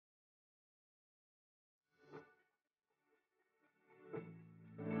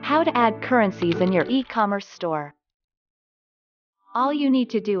How to add currencies in your e-commerce store. All you need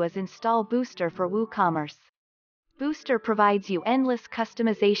to do is install Booster for WooCommerce. Booster provides you endless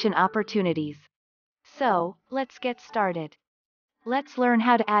customization opportunities. So, let's get started. Let's learn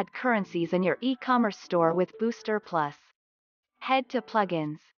how to add currencies in your e-commerce store with Booster Plus. Head to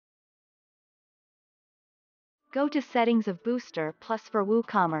Plugins. Go to Settings of Booster Plus for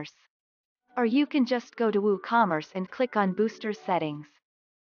WooCommerce. Or you can just go to WooCommerce and click on Booster Settings.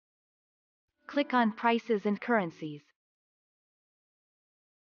 Click on Prices and Currencies.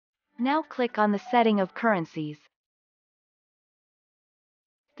 Now click on the setting of Currencies.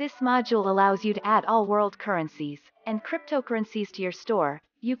 This module allows you to add all world currencies and cryptocurrencies to your store.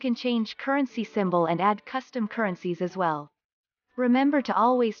 You can change currency symbol and add custom currencies as well. Remember to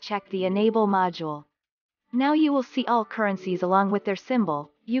always check the Enable module. Now you will see all currencies along with their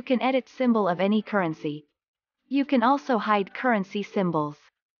symbol. You can edit symbol of any currency. You can also hide currency symbols.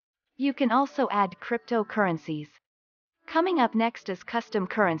 You can also add cryptocurrencies. Coming up next is custom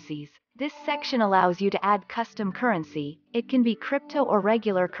currencies. This section allows you to add custom currency. It can be crypto or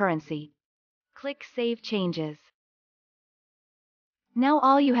regular currency. Click Save Changes. Now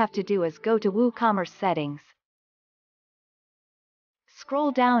all you have to do is go to WooCommerce settings.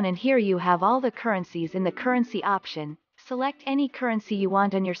 Scroll down and here you have all the currencies in the currency option. Select any currency you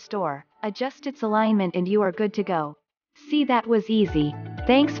want on your store, adjust its alignment and you are good to go. See, that was easy.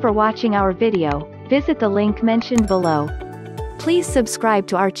 Thanks for watching our video. Visit the link mentioned below. Please subscribe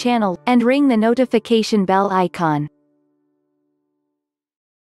to our channel and ring the notification bell icon.